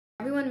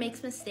Everyone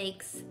makes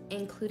mistakes,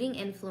 including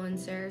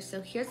influencers.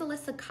 So here's a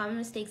list of common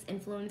mistakes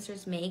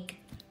influencers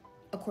make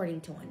according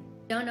to one.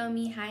 Don't know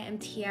me, hi, I'm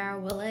Tiara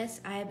Willis.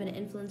 I have been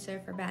an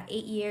influencer for about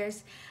 8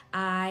 years.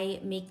 I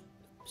make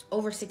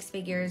over 6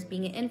 figures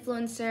being an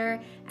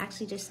influencer.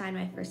 Actually just signed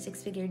my first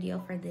 6-figure deal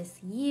for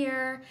this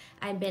year.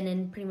 I've been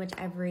in pretty much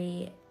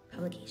every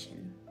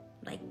publication,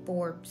 like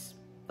Forbes,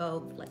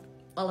 Vogue, like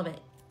all of it,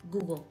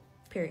 Google,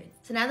 period.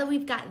 So now that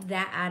we've got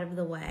that out of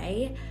the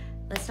way,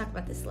 let's talk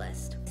about this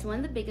list. So one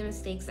of the biggest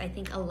mistakes I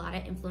think a lot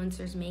of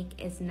influencers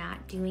make is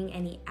not doing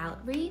any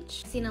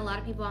outreach. I've seen a lot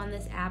of people on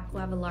this app who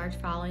have a large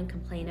following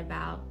complain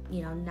about,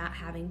 not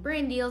having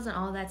brand deals and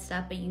all that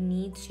stuff, but you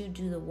need to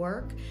do the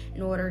work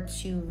in order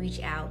to reach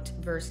out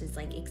versus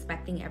like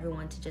expecting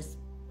everyone to just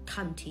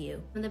come to you.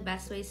 One of the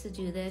best ways to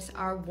do this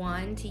are,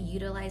 one, to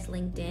utilize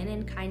LinkedIn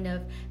and kind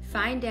of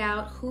find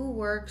out who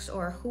works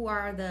or who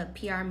are the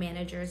PR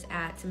managers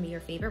at some of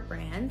your favorite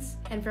brands.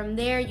 And from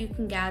there, you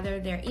can gather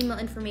their email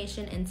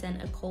information and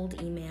send a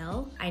cold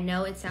email. I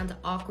know it sounds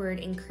awkward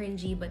and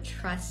cringy, but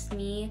trust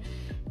me,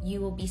 you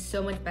will be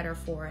so much better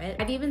for it.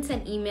 I've even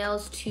sent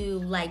emails to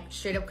like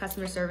straight up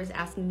customer service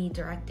asking me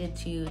directed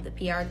to the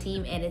PR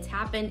team, and it's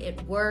happened,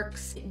 it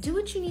works. Do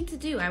what you need to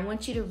do. I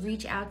want you to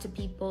reach out to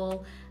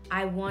people.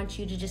 I want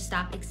you to just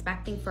stop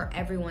expecting for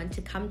everyone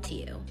to come to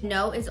you.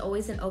 No is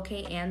always an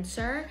okay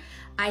answer.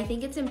 I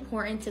think it's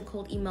important to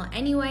cold email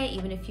anyway,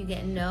 even if you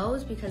get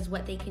no's, because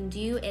what they can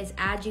do is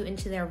add you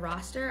into their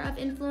roster of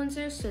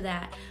influencers so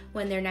that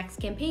when their next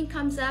campaign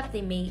comes up,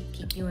 they may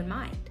keep you in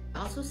mind.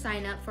 Also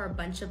sign up for a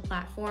bunch of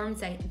platforms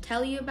that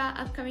tell you about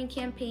upcoming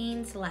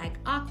campaigns like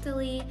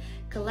Octoly,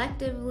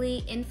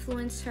 Collectively,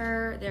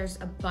 Influencer. There's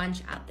a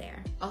bunch out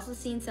there. Also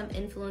seen some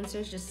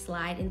influencers just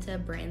slide into a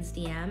brand's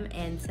DM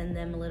and send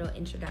them a little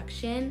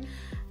introduction.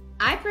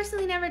 I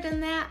personally never done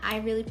that. I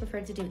really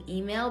prefer to do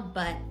email,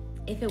 but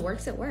if it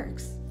works, it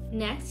works.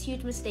 Next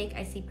huge mistake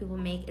I see people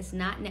make is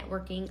not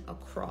networking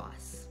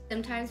across.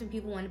 Sometimes when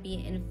people want to be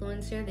an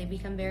influencer, they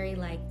become very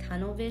like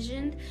tunnel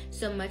visioned,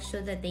 so much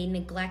so that they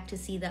neglect to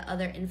see the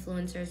other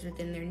influencers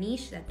within their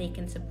niche that they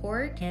can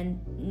support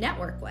and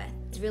network with.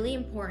 It's really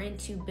important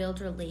to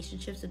build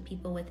relationships with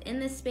people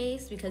within this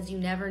space because you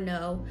never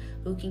know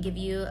who can give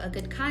you a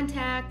good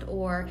contact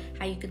or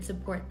how you could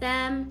support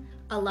them.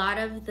 A lot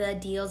of the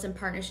deals and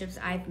partnerships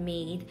I've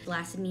made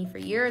lasted me for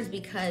years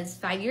because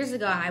 5 years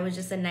ago I was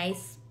just a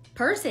nice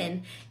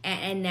person,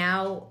 and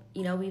now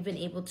we've been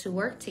able to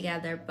work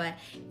together, but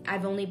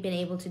I've only been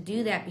able to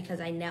do that because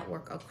I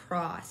network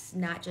across,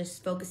 not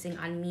just focusing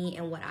on me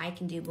and what I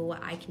can do, but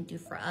what I can do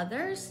for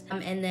others.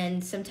 And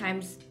then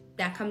sometimes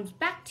that comes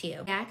back to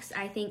you. Next,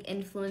 I think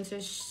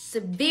influencers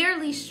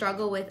severely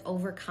struggle with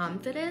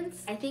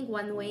overconfidence. I think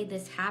one way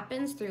this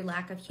happens through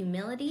lack of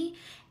humility,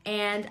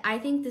 and I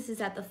think this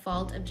is at the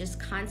fault of just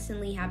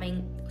constantly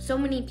having so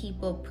many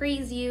people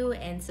praise you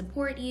and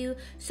support you,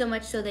 so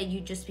much so that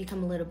you just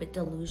become a little bit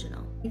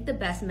delusional. I think the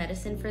best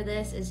medicine for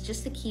this is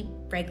just to keep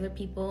regular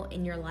people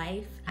in your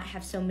life. I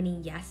have so many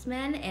yes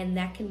men, and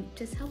that can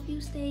just help you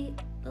stay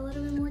a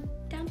little bit more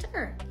down to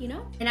earth,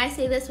 And I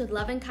say this with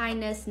love and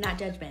kindness, not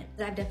judgment.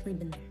 I've definitely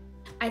been there.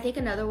 I think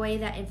another way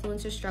that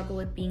influencers struggle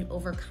with being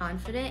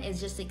overconfident is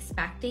just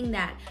expecting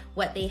that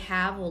what they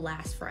have will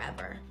last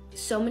forever.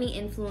 So many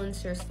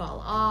influencers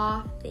fall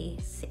off, they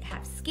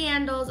have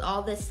scandals,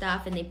 all this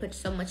stuff, and they put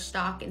so much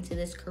stock into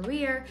this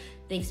career.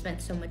 They've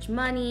spent so much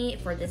money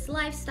for this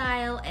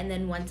lifestyle, and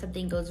then when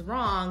something goes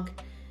wrong,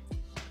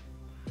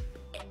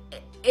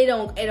 it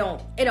don't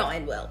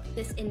end well.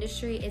 This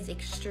industry is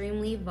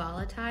extremely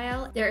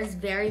volatile. There is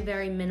very,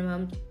 very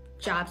minimum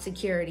job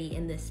security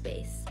in this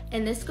space.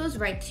 And this goes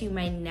right to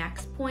my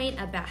next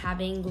point about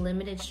having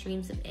limited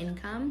streams of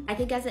income. I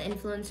think as an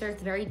influencer,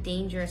 it's very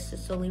dangerous to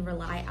solely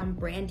rely on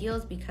brand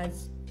deals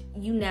because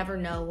you never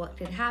know what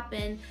could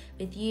happen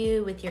with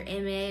you, with your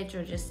image,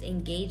 or just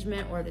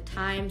engagement or the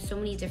time, so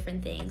many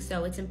different things.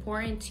 So it's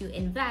important to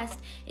invest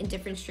in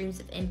different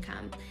streams of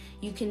income.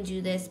 You can do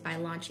this by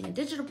launching a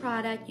digital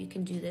product, you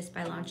can do this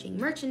by launching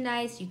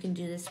merchandise, you can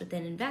do this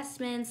within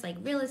investments like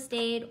real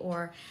estate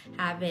or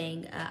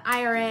having an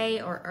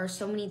IRA or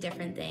so many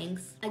different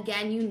things.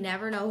 Again, you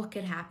never know what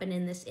could happen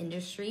in this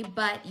industry,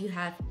 but you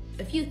have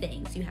a few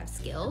things. You have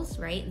skills,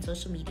 right, in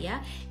social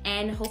media,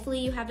 and hopefully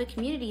you have a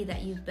community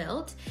that you've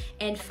built,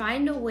 and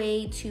find a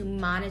way to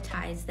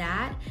monetize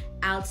that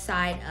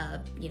outside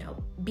of,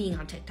 being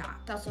on TikTok.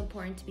 It's also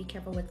important to be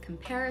careful with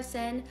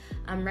comparison,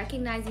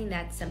 recognizing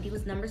that some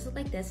people's numbers look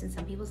like this and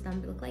some people's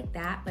numbers look like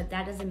that, but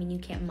that doesn't mean you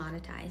can't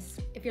monetize.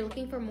 If you're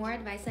looking for more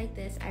advice like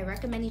this, I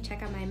recommend you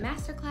check out my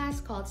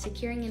masterclass called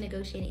Securing and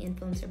Negotiating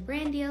Influencer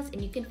Brand Deals,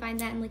 and you can find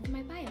that in link in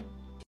my bio.